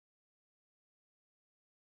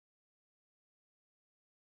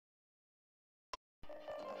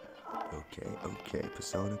Okay,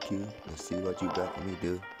 Persona Q. Let's see what you got for me,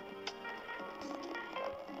 dude.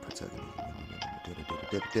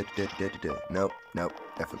 Nope,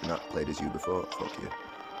 definitely not played as you before. Fuck you.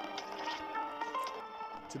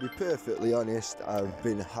 To be perfectly honest, I've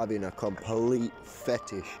been having a complete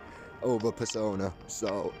fetish over Persona,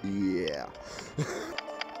 so yeah.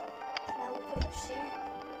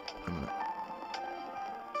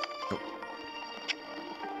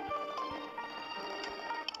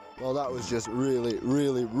 Well, that was just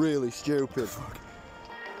really stupid. Fuck.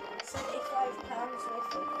 £75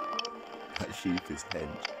 worth of That sheep is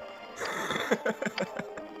hench.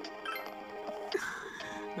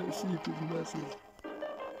 That sheep is massive.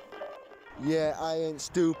 Yeah, I ain't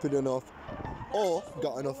stupid enough or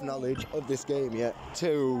got enough knowledge of this game yet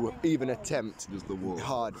to even attempt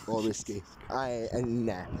hard or risky.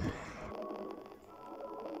 Nah.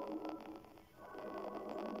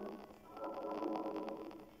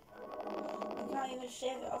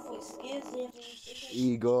 Shave it off with skills.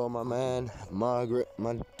 Igor, my man, Margaret,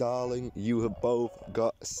 my darling, you have both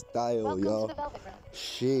got style, Welcome yo. to the Velvet Room.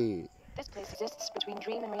 Shit. This place exists between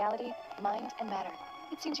dream and reality, mind and matter.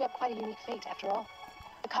 It seems you have quite a unique fate, after all.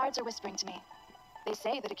 The cards are whispering to me. They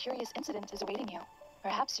say that a curious incident is awaiting you.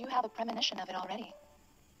 Perhaps you have a premonition of it already.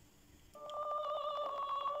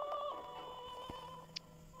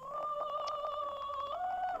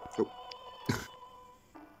 Oh.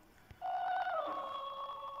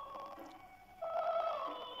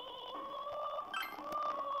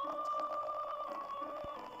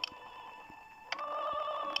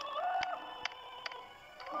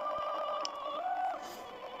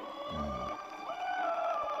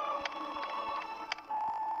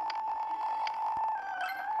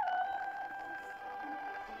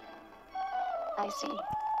 I see.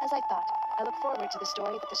 As I thought. I look forward to the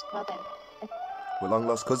story that this... Well then. We're long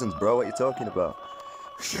lost cousins, bro. What are you talking about?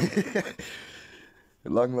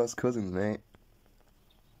 We're long lost cousins, mate.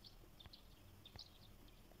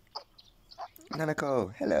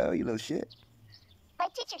 Nanako, hello, you little shit. My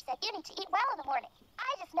teacher said you need to eat well in the morning. I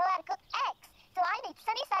just know how to cook eggs, so I made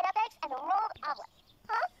sunny side up eggs and a rolled omelet.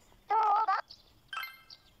 Huh? They're rolled up?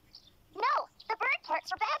 No, the burnt parts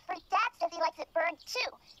are bad for Dad says he likes it burned too.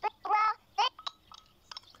 But, well,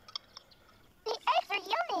 the eggs are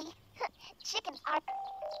yummy. Chickens are...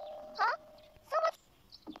 Huh? Someone's...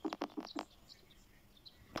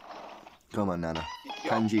 Come on, Nana.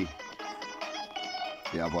 Kanji.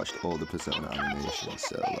 Yeah, I've watched all the Persona animations,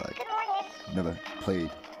 so, like, never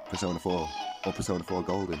played Persona 4 or Persona 4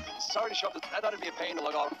 Golden. Sorry to show up. I thought it'd be a pain to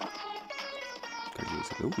log off. Kanji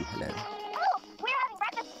was like, ooh, hello. Oh, we're having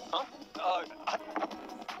breakfast. Huh?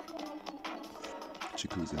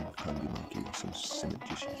 Chiku's and Kanji making some cement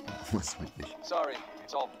dishes. What's my dish? Sorry,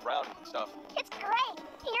 it's all brown and stuff. It's great.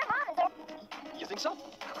 Your mom is there. You think so?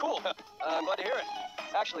 Cool. I'm glad to hear it.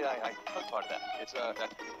 Actually, I cooked part of that. It's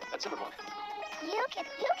that simmered one. You can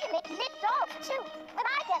make knit dolls too. When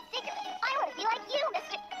I get bigger, I want to be like you,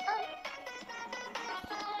 Mr.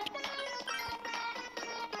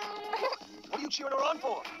 What are you cheering her on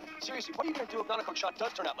for? Seriously, what are you gonna do if Nanako Shot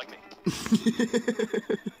does turn out like me?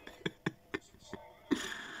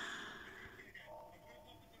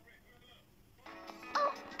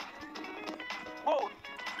 Whoa!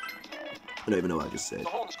 I don't even know what I just said. The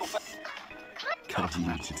hole in the school. Kanji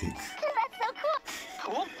used to That's so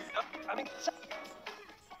cool. Cool? I mean.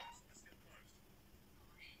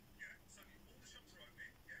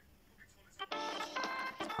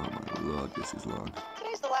 Oh my lord, this is long.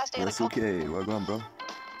 Today's the last day of the That's okay. Well done, bro.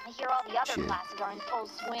 I hear all the other Shit. classes are in full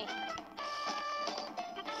swing.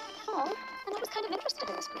 Oh, and I was kind of interested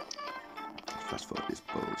in this group. Fast forward this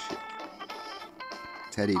bullshit.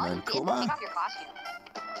 Teddy, All man, you did come was on. take off your costume.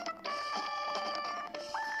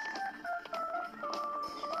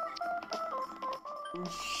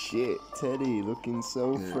 Shit, Teddy, looking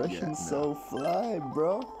so fresh and so fly,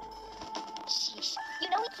 bro. Sheesh. You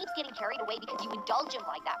know he keeps getting carried away because you indulge him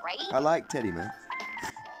like that, right? I like Teddy, man.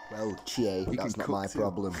 Well, Chie, He that's can Oh, cook uh, my uh, too.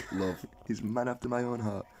 Problem, love. He's a man after my own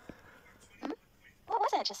heart. What was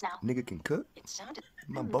that just now? Nigga can cook, It sounded...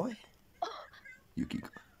 my boy. Yukiko.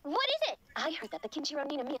 What is it? I heard that the kimchi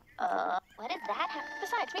ramina meal... What does that have?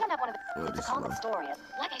 Besides, we don't have one of the... Oh, It's this a is common long. story.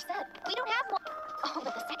 Like I said, We don't have one. oh,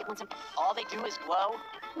 but the second one's... All they do is glow?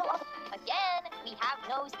 No, Again, we have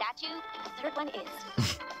no statue. the third one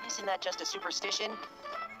is. Isn't that just a superstition?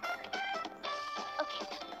 Okay,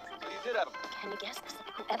 So you did have a... can you guess this?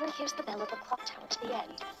 Whoever hears the bell of the clock tower to the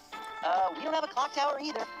end. we don't have a clock tower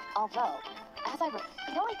either. Although, as I wrote,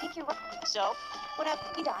 you know, I think you're right. So, what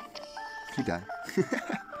happened? You died. He died.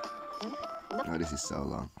 Oh, this is so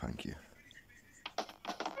long. Thank you.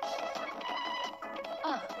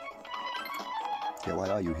 Ah, Yeah, why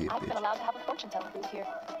are you here, I've been bitch? allowed to have a fortune teller booth here.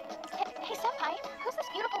 Hey, Senpai, who's this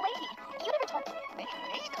beautiful lady? You never told me. Me?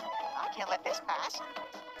 I can't let this pass.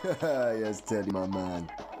 Yes, Teddy, my man.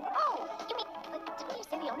 Oh, you mean, but didn't you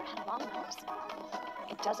say the owner had a long nose?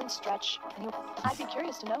 It doesn't stretch. And I'd be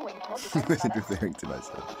curious to know what you told your I friends wasn't about us. referring to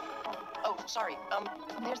myself. Oh, sorry.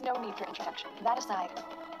 There's no need for introduction. That aside,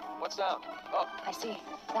 What's down? Oh, I see.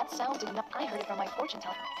 That sound did not. I heard it from my fortune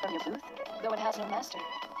teller. From your booth, though it has no master.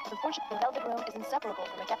 The velvet room is inseparable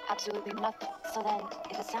from a cat. Absolutely nothing. So then,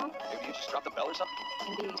 if a sound, maybe you just dropped the bell or something?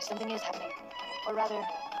 indeed, something is happening. Or rather,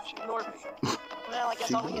 She ignored me. Well, I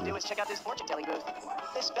guess all we can do is check out this fortune telling booth.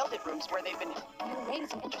 This velvet room's where they've been. you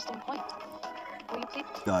raise an interesting point. Will you please?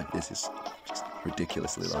 God, this is just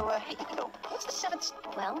ridiculously So, long. hey, Yukiko, what's the seventh?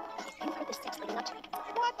 Well, if you've heard the six leading up to it,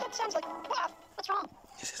 What? That sounds like. What? what's wrong?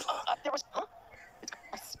 This is long. There was. Huh?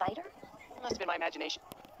 A spider? Must have been my imagination.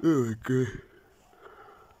 Oh my god.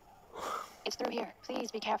 It's through here.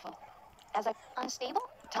 Please be careful. As I Unstable?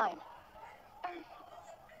 time.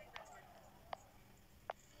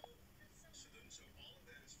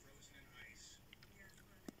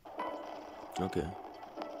 Okay.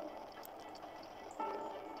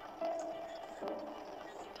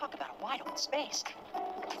 Talk about a wide open space.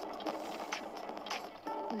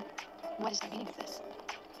 What is the meaning of this?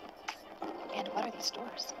 And what are these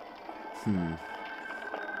doors?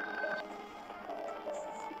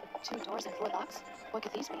 Two doors and 4 locks? What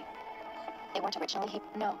could these be? They weren't originally here.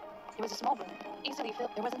 No. It was a small room, easily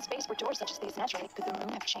filled. There wasn't space for doors such as these naturally. Could the room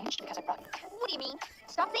have changed because I brought... What do you mean?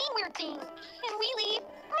 Stop saying weird things. And we leave.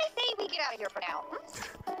 I say we get out of here for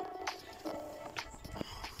now.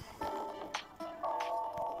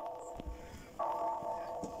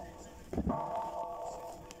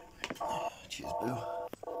 Cheers, boo.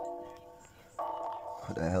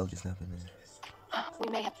 What the hell just happened there? We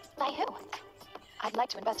may have... By who? I'd like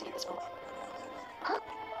to investigate this room.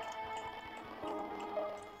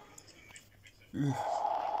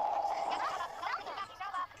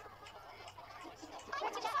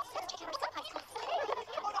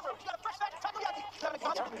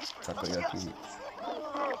 Takoyaki.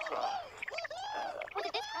 Was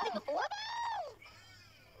it this crowded before?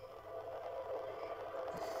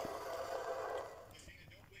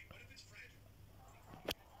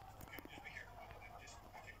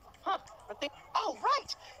 Huh? Oh,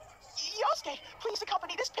 right! Yosuke, please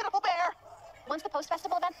accompany this pitiful bear! When's the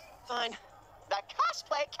post-festival event? Fine. The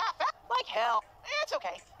cosplay cafe? Like hell. It's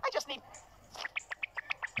okay. I just need...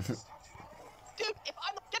 Dude, if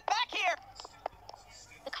I'm... Get back here!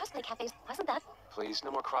 The cosplay cafes, wasn't that? Please,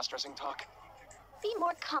 no more cross-dressing talk. Be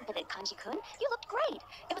more confident, Kanji-kun. You looked great.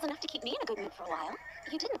 It was enough to keep me in a good mood for a while.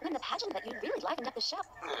 You didn't win the pageant, but you really livened up the show.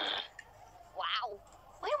 Wow.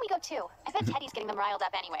 Why don't we go too? I bet Teddy's getting them riled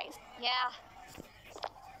up anyways. Yeah.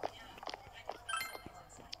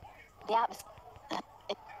 The atmosphere.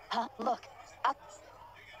 Huh? Look. Up.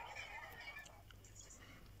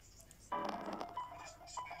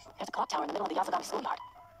 There's a clock tower in the middle of the Yasagami schoolyard.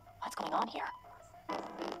 What's going on here?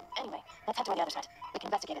 Anyway, let's head to the other side. We can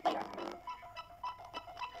investigate it later.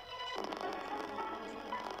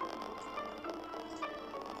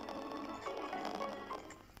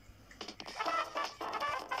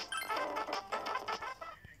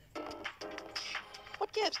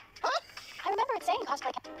 What gives? Huh? I remember it saying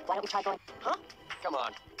cosplay. Why don't we try going? Huh? Come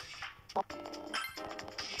on.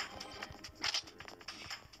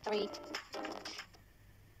 3.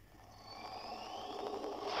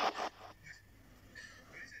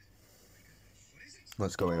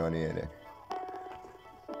 What's going on here then?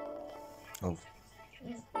 Oh.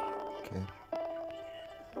 Okay.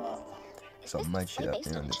 Some mad shit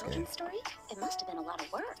happening on this game. Story? It must have been a lot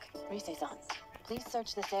of work. Rise-san, please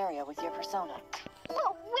search this area with your persona.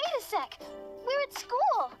 Whoa, wait a sec. We're at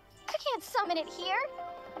school. I can't summon it here.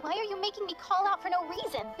 Why are you making me call out for no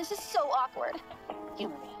reason? This is so awkward.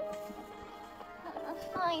 Humor me.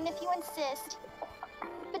 Fine, if you insist.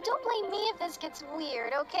 But don't blame me if this gets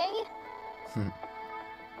weird, okay?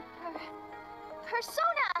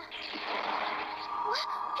 Persona! What?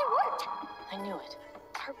 It worked! I knew it.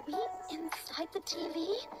 Are we inside the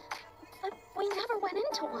TV? But we never went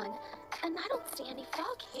into one, and I don't see any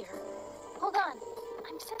fog here. Hold on.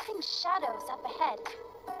 I'm sensing shadows up ahead.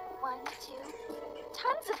 1, 2...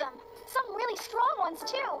 Tons of them! Some really strong ones,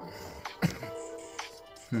 too!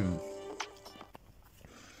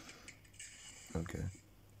 Okay.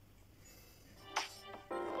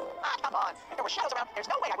 Ah, come on. If there were shadows around, there's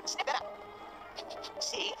no way I would sniff that out.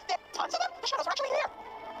 See? There are tons of them. The shadows are actually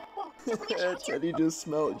here. Teddy just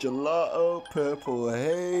smelled gelato, purple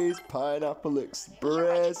haze, pineapple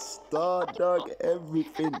express, star dog,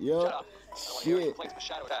 everything, yo. Shut up. I don't want to hear any Shit. complaints of a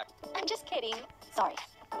shadow attack. I'm just kidding. Sorry.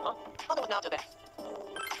 Huh? I'll do it now, then.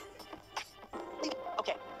 Leave it.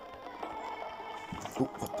 Okay. Oh,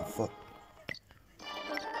 what the fuck?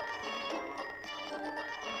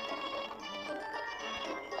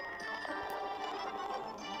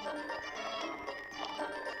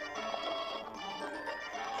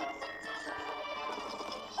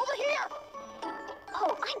 Over here!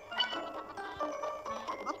 Oh,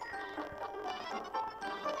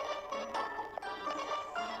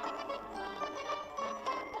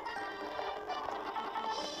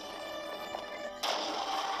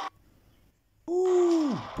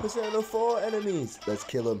 Ooh, Persona 4 enemies. Let's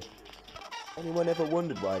kill them. Anyone ever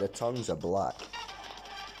wondered why their tongues are black?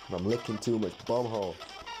 I'm licking too much bumhole.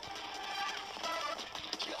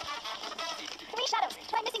 3 shadows.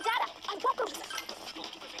 Try missing data. On Goku's.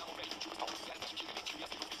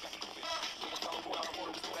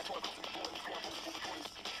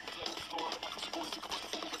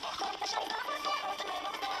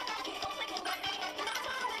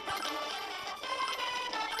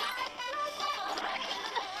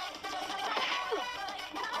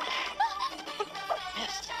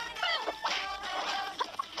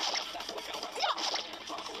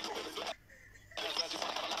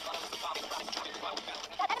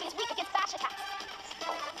 That enemy is weak against bash attacks.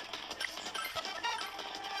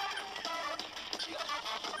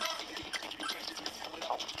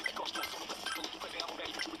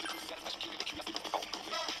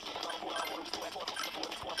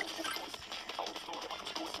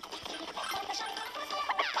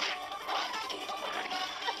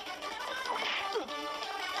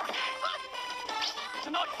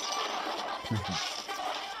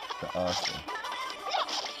 The awesome.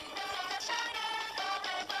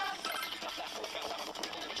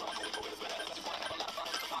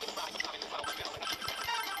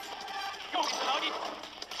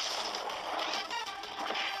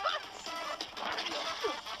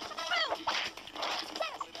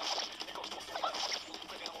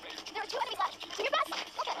 There are 2 enemies left. Do your best.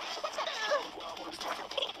 Okay.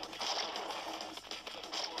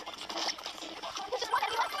 There's just 1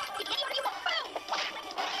 enemy left. Get anywhere you want.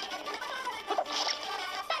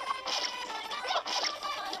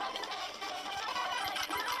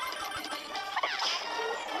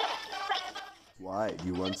 Why? Do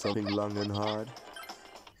you want something long and hard?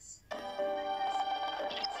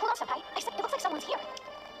 Hold on, Senpai. It looks like someone's here.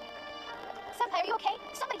 Senpai, are you okay?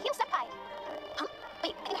 Somebody heal Senpai. Huh?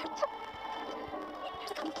 Wait, I think I heard.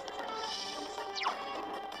 Where's it coming?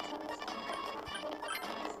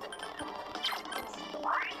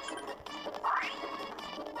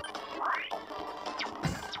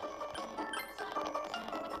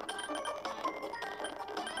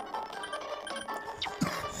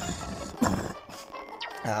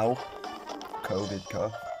 Ow. COVID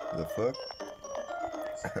cough. The fuck?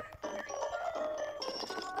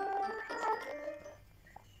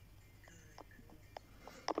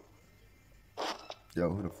 Yo,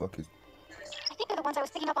 who the fuck is... I think they're the ones I was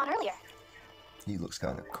picking up on earlier. He looks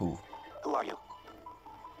kind of cool. Who are you?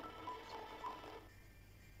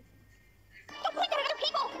 Don't point that at other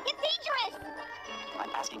people! It's dangerous!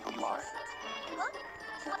 I'm asking who you are. Huh?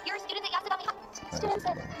 You're a student at Yasogami High. Students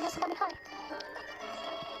at Yasogami High.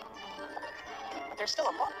 But there's still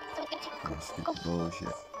a lot. So it's gonna take This is bullshit.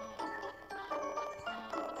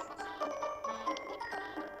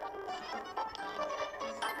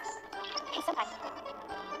 Hey, Senpai.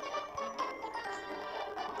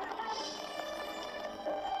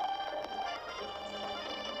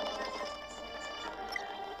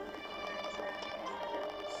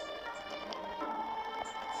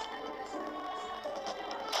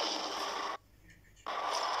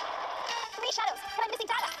 Three shadows. But I'm missing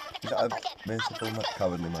data. I've merciful, not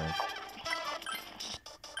cowardly mind.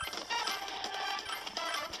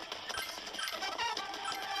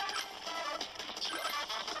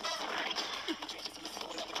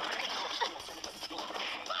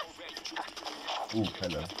 Ooh,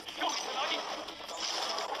 hello.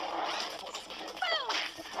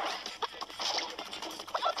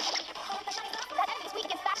 That enemy's weak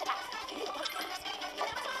against bash attacks.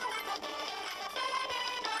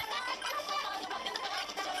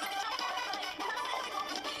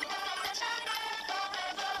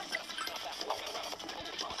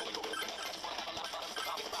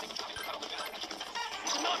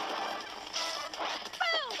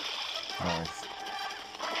 Nice.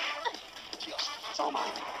 So am I.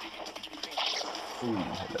 Ooh,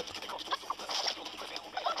 hello.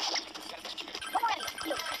 One more enemy.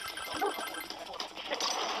 You.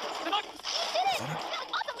 Did it!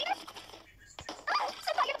 Awesome, leader!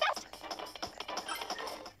 Senpai, you're the best!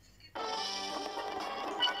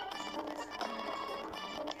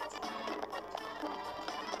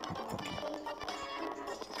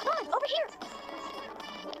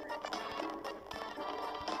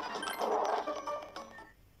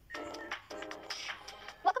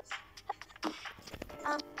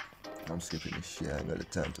 I'm skipping this shit. I ain't got the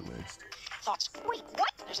time to waste. Thoughts? Wait,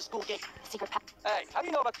 what? There's a school gate. Secret path. Hey, how do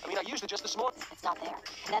you know about... I mean, I used it just this morning. It's not there.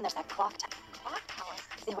 And then there's that clock tower. Clock tower?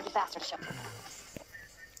 It would be faster to show.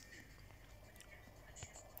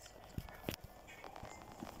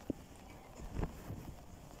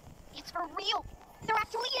 It's for real. There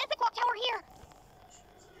actually is a clock tower here.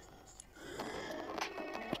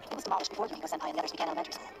 It was demolished before Yumiko Senpai and the others began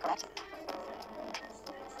elementary school, correct?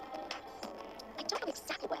 I don't know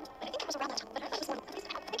exactly when, but I think it was around that time. But I thought it was more. At least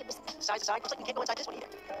I think it was. Size to side, looks like we can't go inside this one either.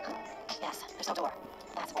 Yes, there's no door.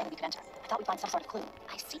 That's only we could enter. I thought we'd find some sort of clue.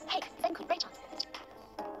 I see. Hey, Zenku, Rachel.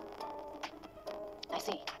 I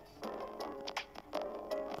see.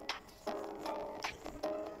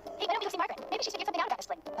 Hey, why don't we go see Margaret? Maybe she should get something out about this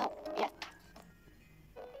fling. Oh, yes.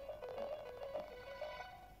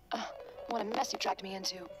 What a mess you dragged me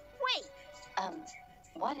into. Wait.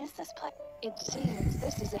 What is this place? It seems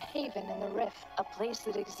this is a haven in the Rift, a place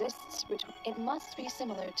that exists between... It must be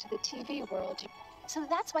similar to the TV world. So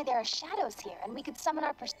that's why there are shadows here, and we could summon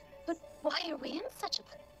our But why are we in such a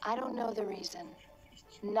place? I don't know the reason.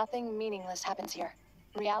 Nothing meaningless happens here.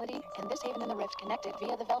 Reality and this haven in the Rift connected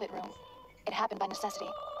via the Velvet Room. It happened by necessity.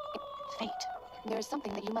 Fate. There is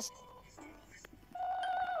something that you must...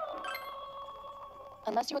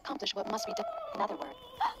 Unless you accomplish what must be done. In other words...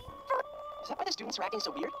 Is that why the students are acting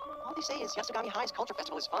so weird? All they say is Yasogami High's culture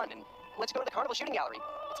festival is fun, and let's go to the carnival shooting gallery.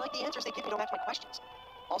 It's like the answers they give me don't match my questions.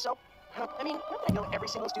 Also, I mean, not that I know every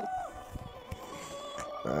single student.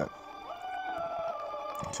 Alright.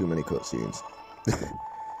 Too many cutscenes.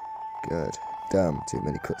 God damn, too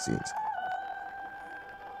many cutscenes.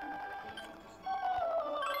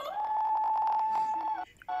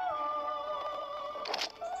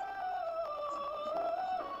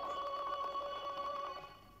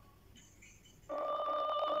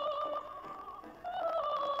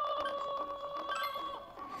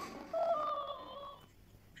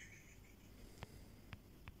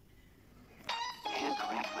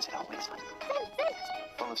 Correct, was it always fun?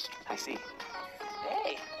 Almost, I see.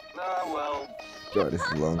 Hey! Well... God, this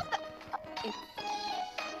is long.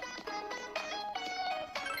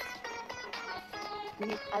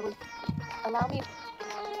 I would... Allow me...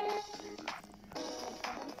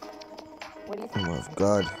 What do you Oh think? my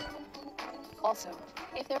God. Also,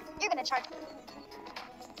 if there... You're gonna charge.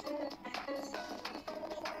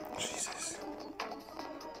 Jesus.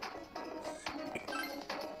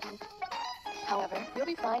 However, you'll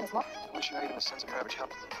be fine as long... Wish I had a sense of your average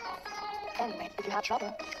help. Anyway, if you have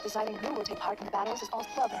trouble, deciding who will take part in the battles is also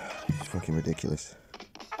problem. It's fucking ridiculous.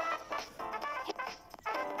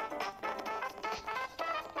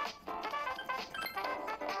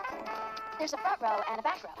 There's a front row and a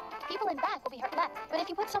back row. People in back will be hurt less, but if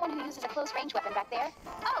you put someone who uses a close-range weapon back there...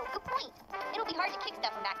 Oh, good point. It'll be hard to kick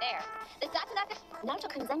stuff from back there. The Satsunaka...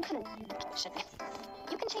 Naruto-kun Zen-kun... Should be.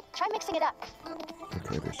 You can try mixing it up.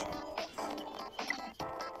 Okay, bitch.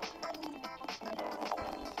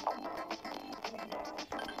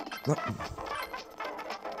 No.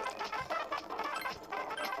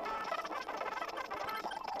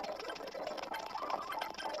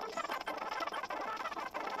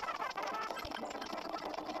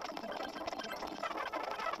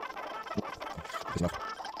 Enough.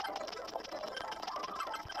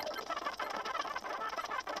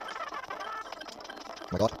 Oh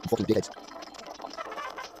my God, I'm fucking dead.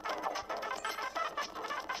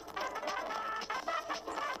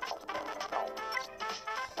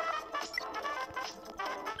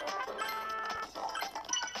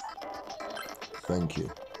 Thank you.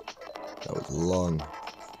 That was long.